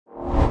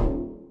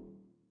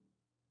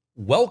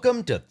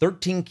Welcome to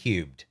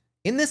 13Cubed.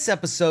 In this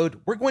episode,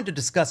 we're going to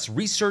discuss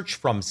research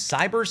from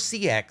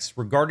CyberCX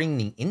regarding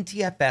the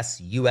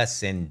NTFS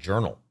USN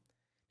Journal.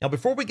 Now,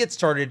 before we get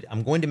started,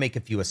 I'm going to make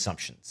a few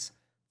assumptions.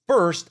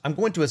 First, I'm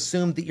going to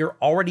assume that you're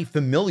already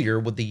familiar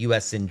with the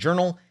USN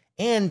Journal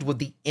and with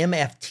the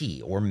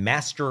MFT, or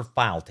Master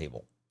File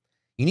Table.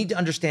 You need to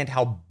understand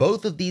how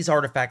both of these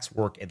artifacts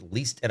work, at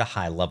least at a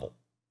high level.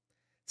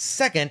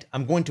 Second,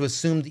 I'm going to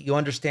assume that you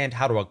understand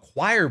how to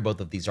acquire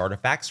both of these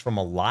artifacts from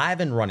a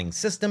live and running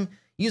system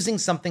using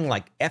something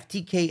like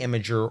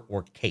FTKimager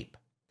or CAPE.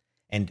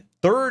 And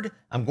third,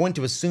 I'm going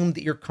to assume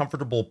that you're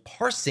comfortable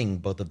parsing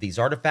both of these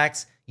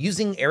artifacts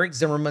using Eric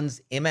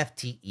Zimmerman's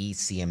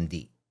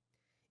MFTECmd.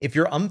 If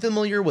you're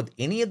unfamiliar with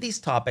any of these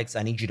topics,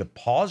 I need you to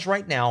pause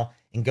right now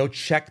and go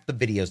check the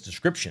video's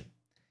description.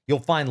 You'll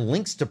find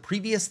links to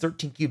previous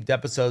 13Cubed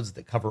episodes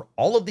that cover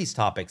all of these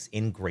topics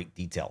in great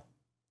detail.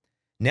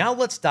 Now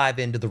let's dive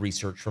into the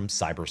research from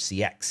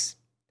CyberCX.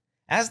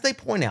 As they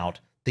point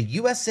out, the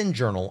USN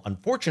Journal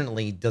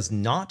unfortunately does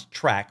not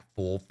track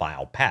full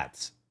file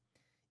paths.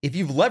 If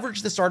you've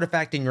leveraged this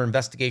artifact in your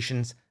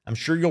investigations, I'm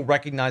sure you'll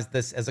recognize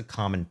this as a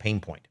common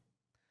pain point.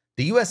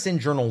 The USN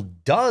Journal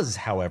does,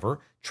 however,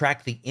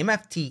 track the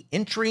MFT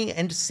entry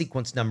and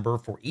sequence number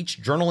for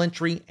each journal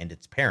entry and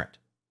its parent.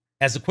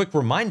 As a quick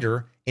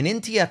reminder, in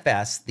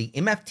NTFS, the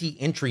MFT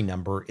entry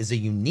number is a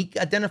unique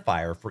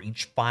identifier for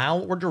each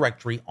file or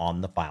directory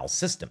on the file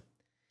system.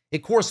 It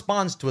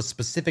corresponds to a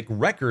specific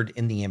record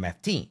in the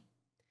MFT.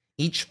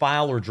 Each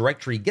file or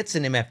directory gets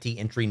an MFT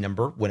entry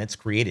number when it's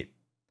created.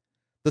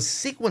 The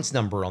sequence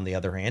number, on the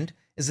other hand,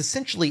 is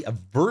essentially a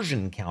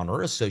version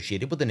counter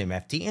associated with an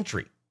MFT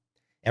entry.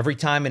 Every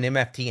time an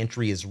MFT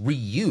entry is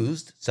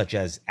reused, such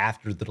as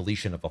after the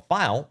deletion of a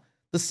file,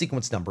 the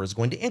sequence number is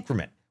going to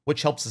increment,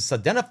 which helps us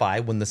identify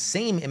when the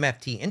same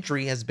MFT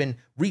entry has been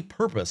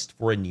repurposed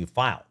for a new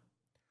file.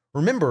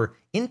 Remember,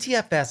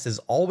 NTFS is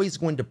always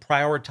going to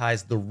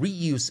prioritize the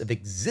reuse of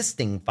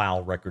existing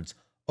file records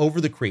over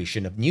the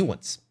creation of new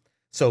ones.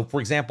 So, for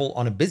example,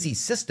 on a busy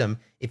system,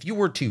 if you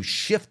were to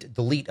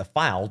shift-delete a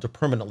file to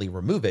permanently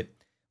remove it,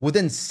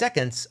 within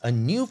seconds, a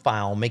new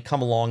file may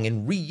come along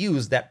and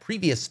reuse that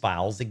previous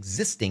file's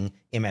existing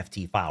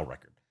MFT file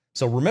record.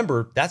 So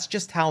remember, that's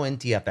just how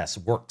NTFS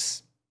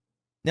works.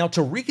 Now,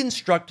 to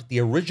reconstruct the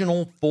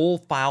original full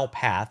file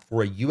path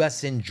for a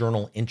USN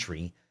Journal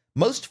entry,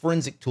 most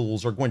forensic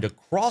tools are going to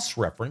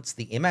cross-reference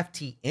the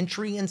MFT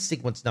entry and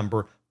sequence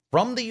number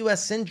from the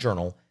USN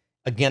Journal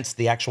against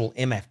the actual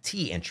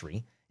MFT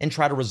entry and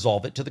try to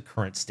resolve it to the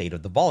current state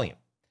of the volume.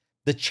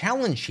 The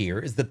challenge here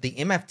is that the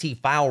MFT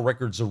file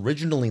records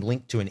originally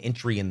linked to an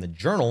entry in the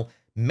journal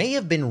may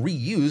have been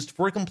reused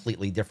for a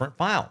completely different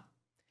file.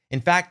 In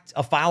fact,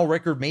 a file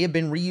record may have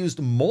been reused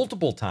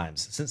multiple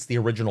times since the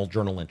original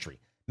journal entry,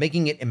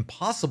 making it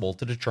impossible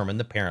to determine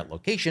the parent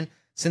location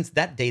since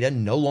that data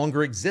no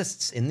longer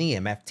exists in the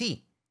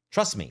MFT.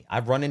 Trust me,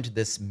 I've run into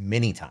this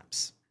many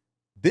times.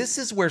 This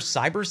is where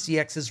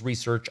CyberCX's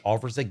research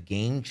offers a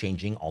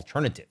game-changing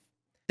alternative.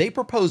 They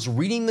propose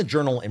reading the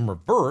journal in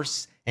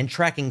reverse and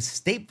tracking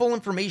stateful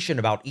information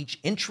about each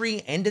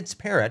entry and its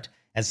parent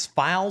as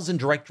files and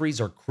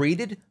directories are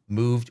created,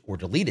 moved, or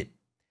deleted.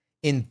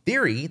 In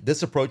theory,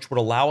 this approach would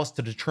allow us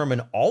to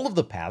determine all of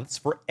the paths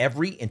for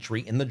every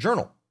entry in the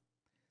journal.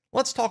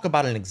 Let's talk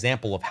about an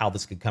example of how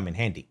this could come in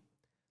handy.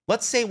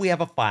 Let's say we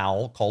have a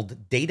file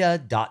called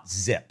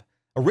data.zip,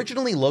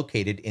 originally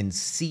located in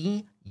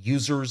C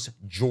users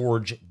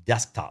George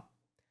desktop.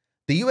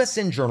 The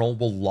USN Journal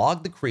will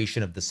log the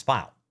creation of this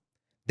file.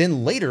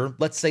 Then later,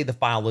 let's say the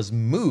file is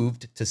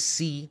moved to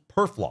C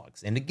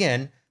perflogs, and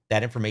again,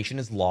 that information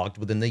is logged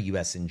within the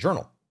USN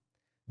Journal.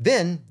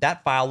 Then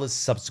that file is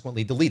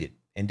subsequently deleted,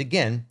 and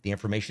again, the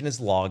information is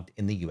logged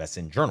in the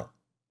USN Journal.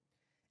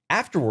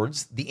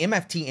 Afterwards, the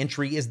MFT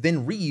entry is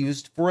then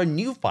reused for a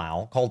new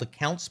file called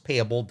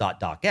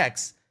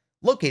accountspayable.docx,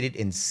 located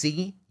in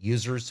C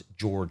users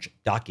George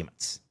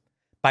documents.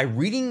 By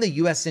reading the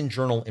USN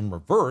Journal in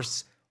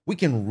reverse, we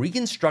can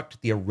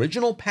reconstruct the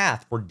original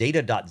path for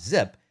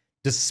data.zip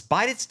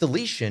despite its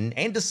deletion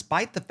and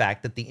despite the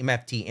fact that the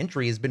MFT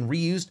entry has been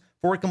reused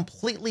for a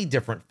completely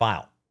different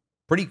file.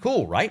 Pretty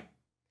cool, right?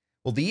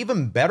 Well, the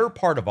even better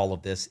part of all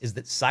of this is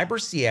that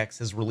CyberCX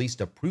has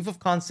released a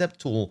proof-of-concept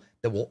tool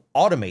that will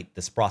automate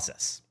this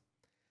process.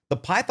 The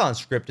Python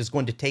script is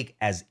going to take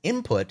as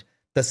input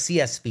the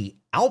CSV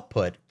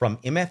output from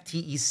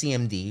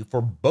MFTECmd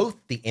for both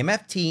the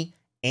MFT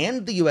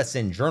and the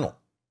USN Journal.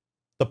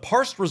 The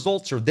parsed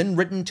results are then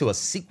written to a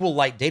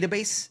SQLite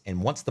database,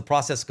 and once the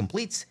process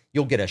completes,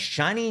 you'll get a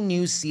shiny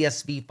new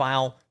CSV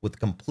file with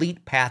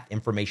complete path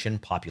information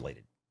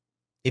populated.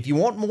 If you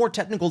want more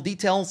technical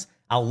details,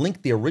 I'll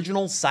link the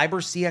original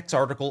CyberCX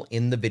article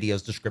in the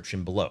video's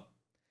description below.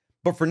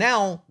 But for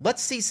now,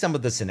 let's see some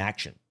of this in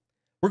action.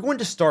 We're going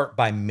to start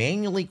by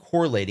manually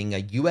correlating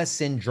a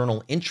USN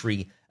Journal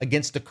entry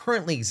against a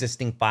currently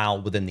existing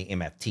file within the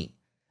MFT.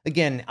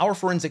 Again, our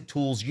forensic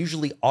tools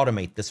usually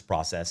automate this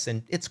process,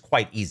 and it's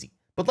quite easy.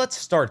 But let's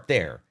start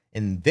there,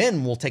 and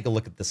then we'll take a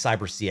look at the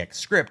CyberCX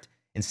script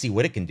and see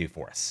what it can do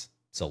for us.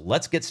 So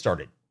let's get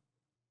started.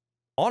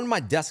 On my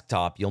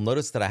desktop, you'll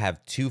notice that I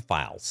have two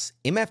files,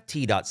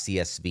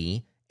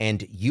 mft.csv and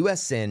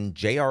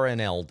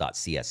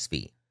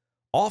UsnJrnl.csv.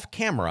 Off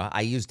camera, I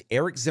used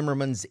Eric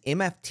Zimmerman's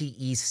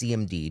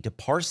MFTECmd to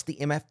parse the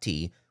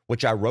MFT,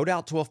 which I wrote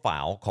out to a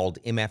file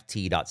called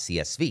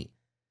mft.csv.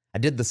 I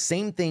did the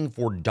same thing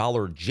for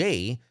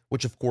 $J,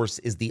 which of course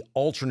is the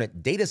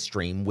alternate data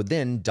stream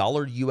within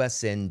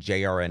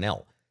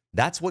 $UsnJrnl.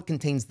 That's what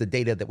contains the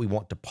data that we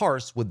want to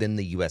parse within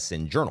the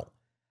USN Journal.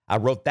 I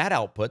wrote that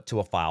output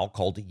to a file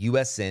called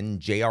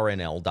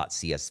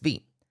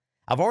UsnJrnl.csv.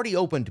 I've already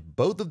opened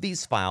both of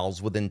these files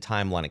within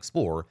Timeline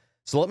Explorer,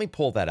 so let me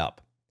pull that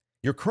up.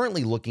 You're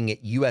currently looking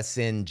at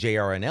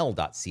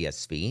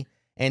UsnJrnl.csv,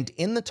 and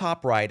in the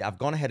top right, I've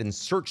gone ahead and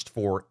searched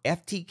for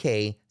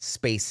FTK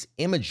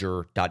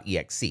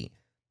imager.exe.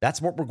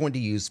 That's what we're going to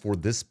use for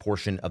this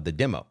portion of the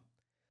demo.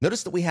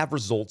 Notice that we have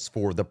results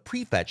for the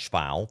prefetch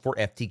file for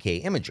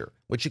FTK imager,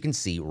 which you can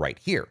see right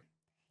here.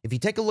 If you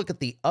take a look at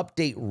the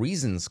update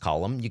reasons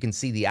column, you can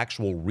see the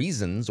actual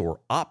reasons or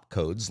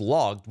opcodes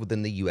logged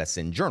within the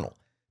USN Journal.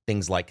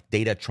 Things like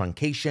data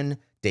truncation,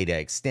 data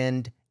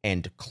extend,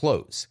 and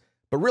close.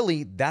 But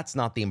really, that's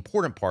not the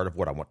important part of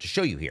what I want to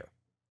show you here.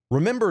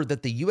 Remember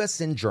that the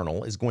USN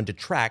Journal is going to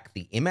track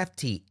the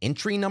MFT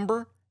entry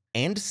number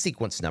and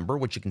sequence number,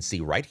 which you can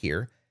see right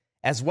here,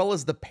 as well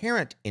as the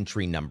parent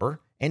entry number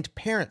and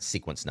parent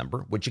sequence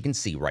number, which you can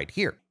see right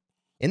here.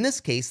 In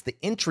this case, the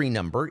entry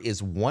number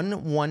is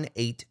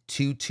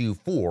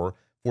 118224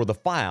 for the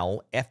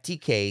file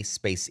ftk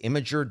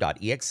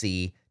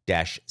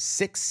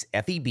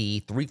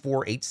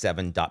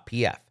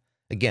imager.exe-6feb3487.pf.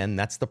 Again,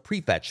 that's the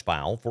prefetch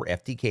file for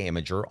FTK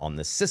imager on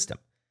this system.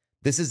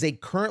 This is a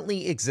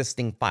currently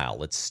existing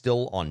file. It's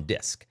still on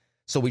disk.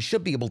 So we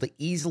should be able to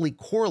easily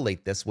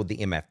correlate this with the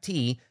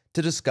MFT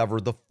to discover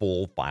the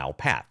full file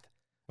path.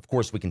 Of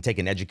course, we can take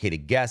an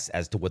educated guess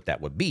as to what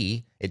that would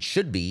be. It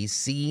should be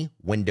C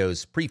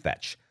Windows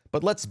prefetch,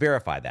 but let's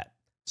verify that.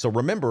 So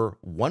remember,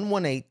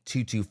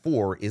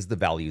 118224 is the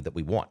value that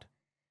we want.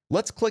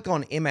 Let's click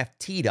on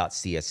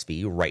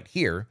mft.csv right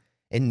here,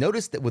 and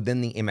notice that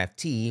within the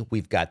MFT,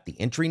 we've got the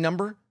entry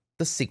number,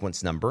 the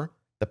sequence number,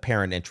 the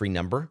parent entry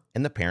number,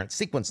 and the parent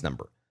sequence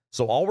number.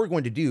 So all we're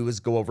going to do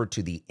is go over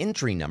to the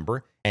entry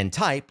number and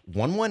type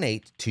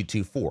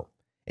 118224.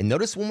 And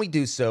notice when we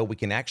do so, we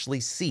can actually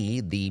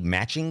see the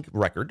matching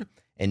record.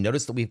 And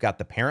notice that we've got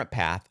the parent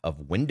path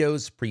of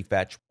Windows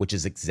prefetch, which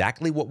is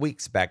exactly what we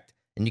expect.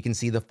 And you can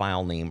see the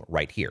file name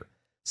right here.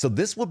 So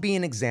this would be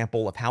an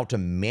example of how to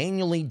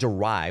manually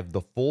derive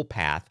the full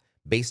path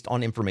based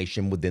on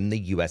information within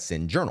the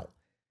USN Journal.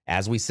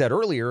 As we said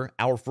earlier,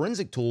 our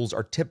forensic tools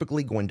are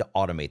typically going to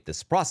automate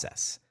this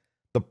process.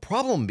 The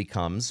problem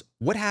becomes,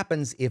 what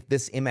happens if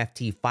this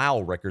MFT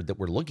file record that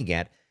we're looking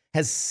at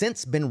has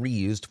since been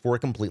reused for a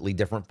completely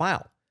different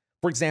file?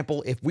 For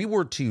example, if we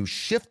were to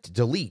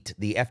shift-delete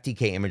the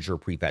FTK imager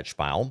prefetch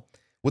file,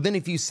 within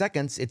a few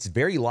seconds, it's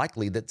very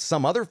likely that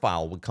some other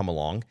file would come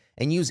along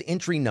and use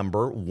entry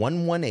number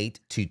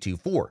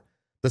 118224.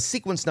 The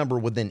sequence number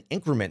would then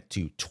increment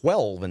to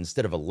 12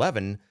 instead of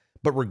 11,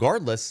 but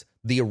regardless,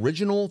 the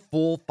original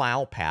full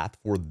file path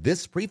for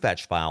this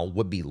prefetch file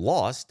would be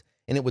lost,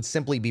 and it would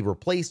simply be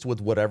replaced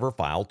with whatever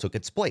file took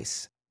its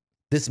place.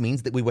 This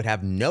means that we would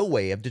have no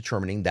way of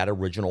determining that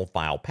original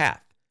file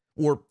path,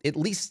 or at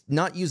least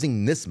not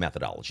using this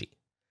methodology.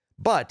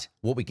 But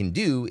what we can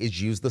do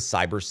is use the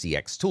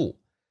CyberCX tool.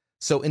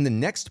 So in the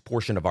next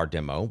portion of our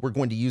demo, we're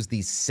going to use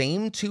these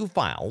same two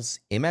files,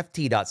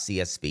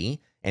 mft.csv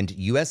and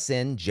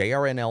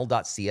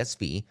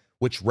UsnJrnl.csv,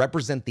 which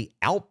represent the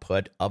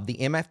output of the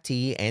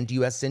MFT and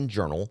USN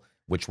Journal,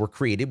 which were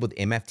created with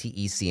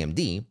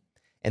MFTECmd,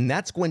 and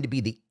that's going to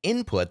be the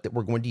input that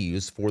we're going to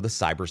use for the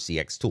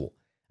CyberCX tool.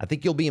 I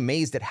think you'll be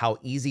amazed at how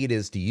easy it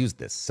is to use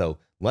this, so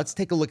let's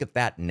take a look at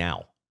that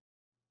now.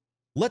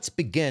 Let's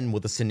begin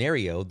with a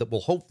scenario that will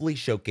hopefully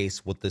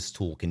showcase what this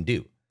tool can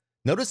do.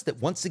 Notice that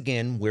once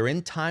again, we're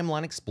in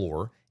Timeline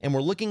Explorer, and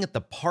we're looking at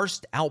the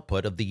parsed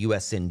output of the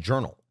USN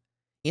Journal.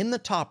 In the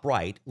top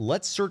right,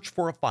 let's search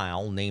for a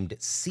file named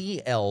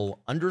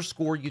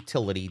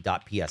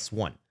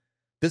cl_utility.ps1.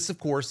 This, of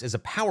course, is a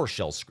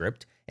PowerShell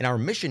script, and our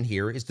mission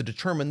here is to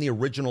determine the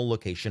original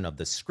location of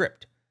this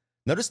script.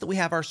 Notice that we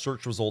have our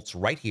search results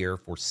right here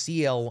for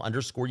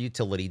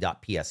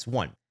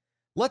cl_utility.ps1.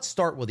 Let's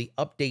start with the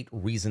update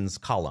reasons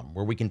column,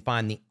 where we can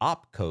find the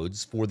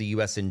opcodes for the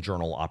USN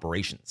Journal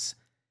operations.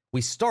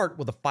 We start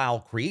with a file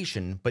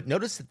creation, but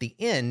notice at the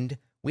end,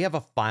 we have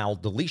a file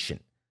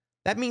deletion.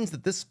 That means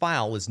that this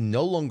file is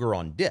no longer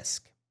on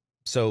disk.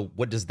 So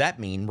what does that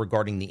mean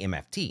regarding the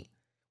MFT?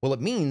 Well,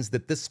 it means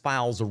that this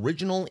file's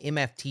original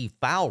MFT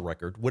file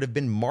record would have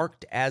been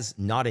marked as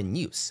not in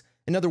use.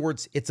 In other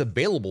words, it's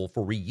available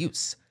for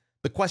reuse.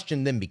 The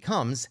question then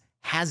becomes,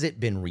 has it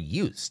been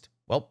reused?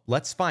 Well,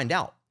 let's find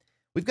out.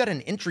 We've got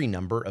an entry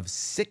number of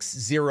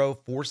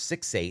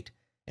 60468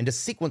 and a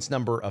sequence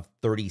number of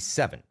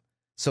 37.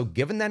 So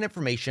given that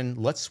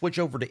information, let's switch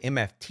over to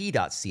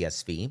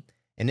mft.csv,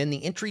 and in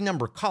the entry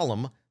number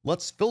column,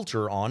 let's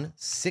filter on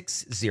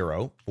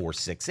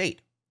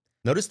 60468.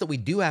 Notice that we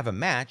do have a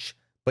match,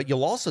 but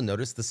you'll also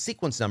notice the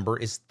sequence number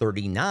is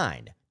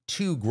 39,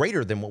 2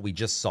 greater than what we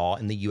just saw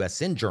in the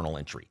USN Journal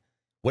entry.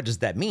 What does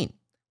that mean?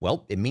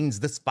 Well, it means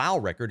this file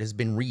record has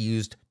been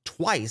reused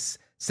twice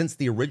since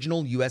the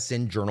original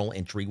USN Journal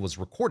entry was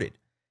recorded.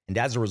 And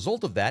as a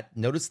result of that,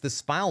 notice this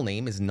file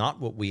name is not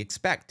what we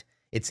expect.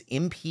 It's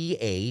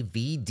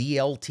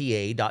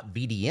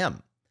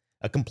mpavdlta.vdm,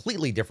 a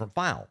completely different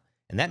file.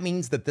 And that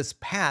means that this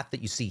path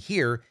that you see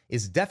here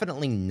is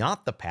definitely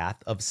not the path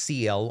of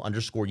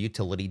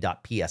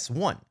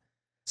cl_utility.ps1.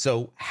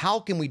 So how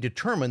can we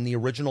determine the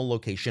original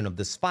location of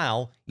this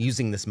file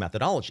using this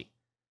methodology?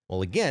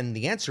 Well, again,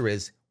 the answer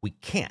is we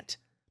can't,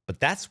 but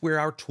that's where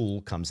our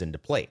tool comes into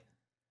play.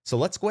 So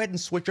let's go ahead and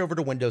switch over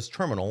to Windows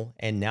Terminal,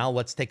 and now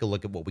let's take a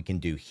look at what we can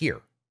do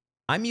here.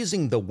 I'm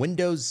using the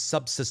Windows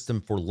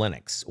Subsystem for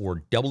Linux,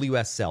 or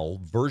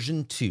WSL,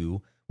 version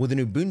 2 with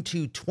an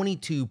Ubuntu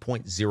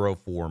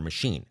 22.04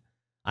 machine.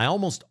 I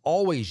almost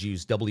always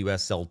use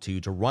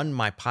WSL2 to run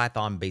my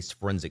Python-based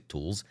forensic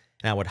tools,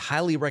 and I would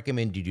highly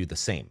recommend you do the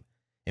same.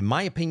 In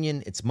my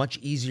opinion, it's much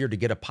easier to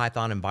get a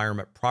Python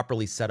environment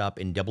properly set up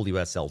in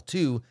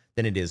WSL2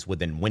 than it is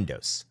within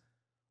Windows.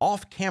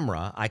 Off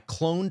camera, I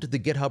cloned the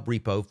GitHub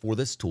repo for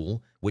this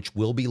tool, which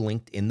will be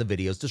linked in the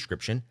video's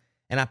description,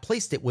 and I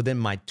placed it within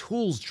my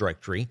tools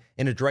directory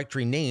in a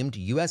directory named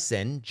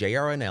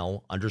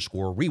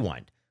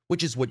UsnJrnl_rewind,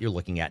 which is what you're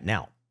looking at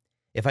now.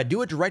 If I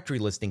do a directory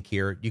listing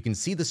here, you can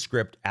see the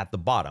script at the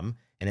bottom,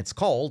 and it's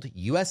called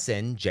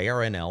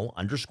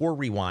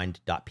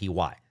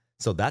UsnJrnl_rewind.py.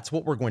 So that's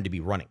what we're going to be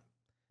running.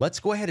 Let's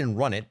go ahead and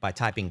run it by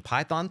typing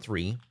Python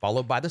 3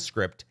 followed by the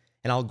script,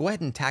 and I'll go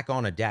ahead and tack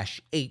on a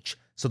 -h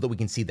so that we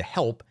can see the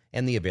help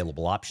and the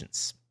available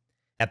options.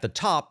 At the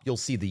top, you'll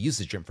see the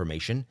usage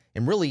information,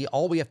 and really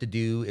all we have to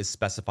do is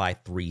specify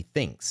 3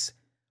 things.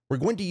 We're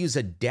going to use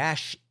a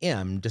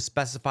 -m to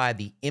specify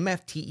the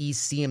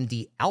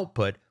MFTECmd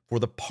output for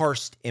the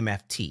parsed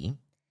MFT.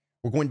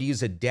 We're going to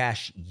use a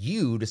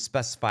 -u to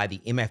specify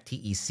the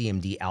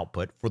MFTECmd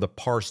output for the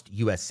parsed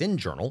USN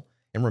Journal.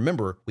 And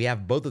remember, we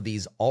have both of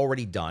these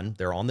already done.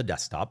 They're on the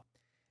desktop.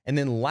 And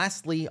then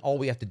lastly, all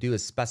we have to do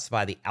is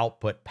specify the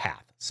output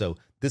path. So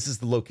this is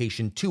the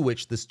location to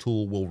which this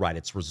tool will write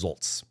its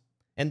results.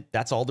 And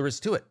that's all there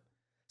is to it.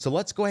 So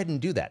let's go ahead and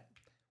do that.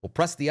 We'll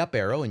press the up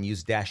arrow and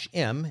use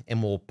 -m,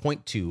 and we'll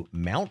point to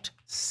mount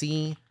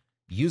c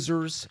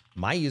users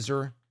my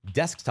user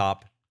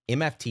desktop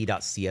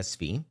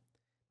mft.csv.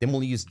 Then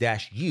we'll use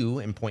 -u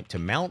and point to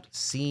mount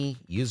c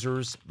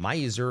users my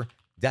user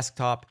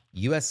desktop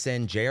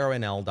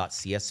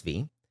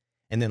UsnJrnl.csv.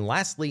 And then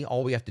lastly,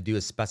 all we have to do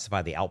is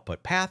specify the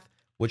output path,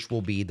 which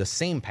will be the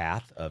same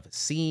path of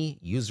c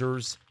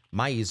users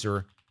my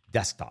user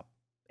desktop.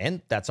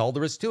 And that's all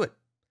there is to it.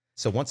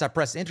 So once I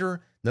press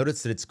enter,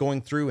 notice that it's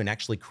going through and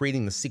actually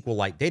creating the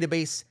SQLite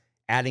database,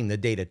 adding the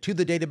data to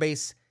the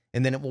database,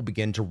 and then it will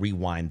begin to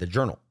rewind the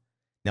journal.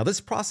 Now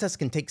this process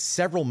can take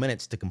several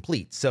minutes to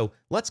complete, so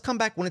let's come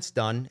back when it's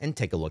done and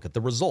take a look at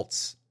the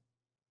results.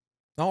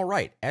 All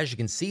right, as you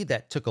can see,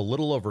 that took a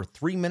little over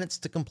 3 minutes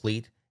to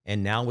complete,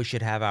 and now we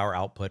should have our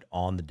output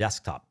on the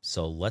desktop.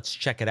 So let's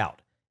check it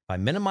out. If I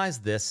minimize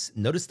this,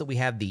 notice that we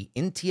have the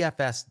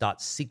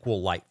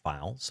ntfs.sqlite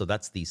file. So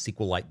that's the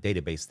SQLite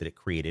database that it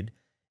created.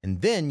 And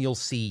then you'll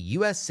see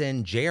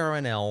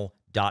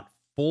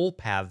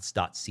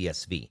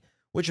usnjrnl.fullpaths.csv,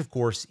 which of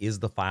course is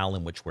the file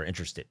in which we're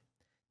interested.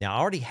 Now I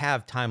already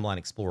have Timeline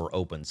Explorer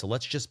open, so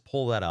let's just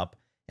pull that up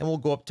and we'll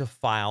go up to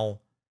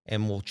File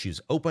and we'll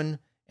choose Open,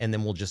 and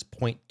then we'll just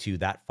point to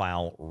that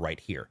file right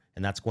here.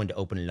 And that's going to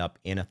open it up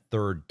in a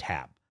 3rd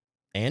tab.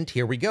 And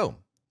here we go.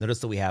 Notice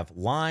that we have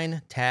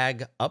line,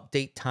 tag,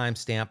 update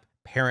timestamp,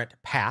 parent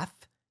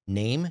path,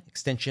 name,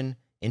 extension,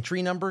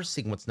 entry number,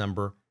 sequence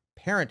number,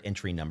 parent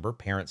entry number,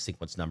 parent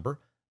sequence number,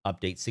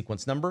 update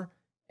sequence number.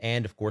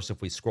 And of course,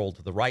 if we scroll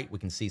to the right, we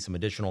can see some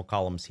additional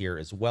columns here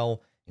as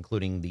well,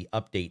 including the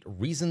update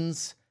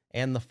reasons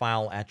and the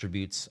file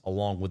attributes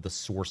along with the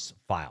source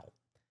file.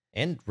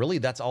 And really,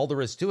 that's all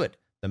there is to it.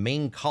 The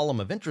main column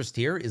of interest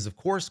here is, of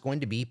course,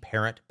 going to be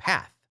parent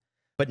path.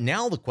 But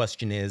now the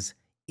question is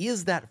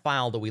that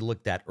file that we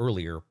looked at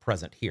earlier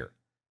present here?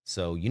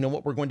 So you know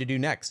what we're going to do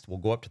next. We'll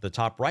go up to the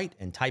top right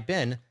and type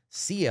in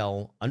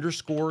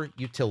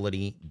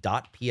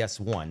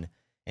cl_utility.ps1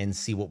 and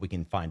see what we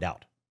can find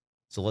out.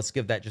 So let's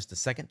give that just a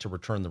second to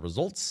return the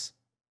results.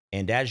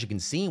 And as you can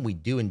see, we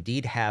do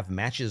indeed have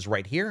matches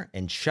right here.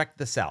 And check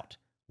this out.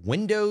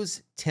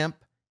 Windows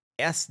temp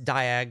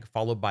sdiag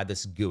followed by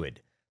this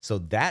GUID. So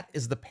that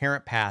is the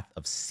parent path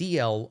of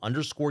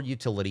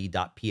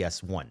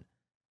cl_utility.ps1.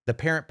 The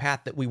parent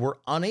path that we were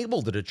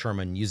unable to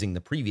determine using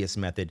the previous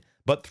method,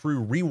 but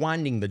through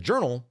rewinding the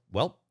journal,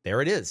 well,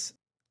 there it is.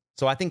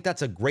 So I think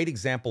that's a great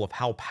example of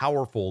how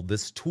powerful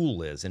this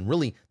tool is, and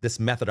really this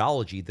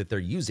methodology that they're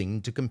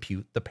using to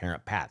compute the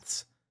parent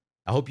paths.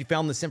 I hope you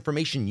found this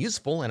information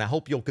useful, and I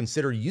hope you'll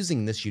consider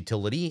using this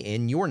utility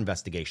in your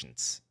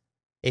investigations.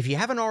 If you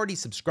haven't already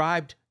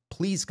subscribed,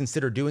 please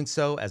consider doing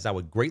so, as I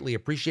would greatly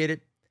appreciate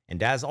it.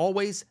 And as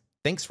always,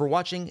 thanks for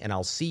watching, and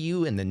I'll see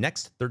you in the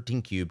next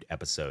 13 Cubed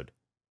episode.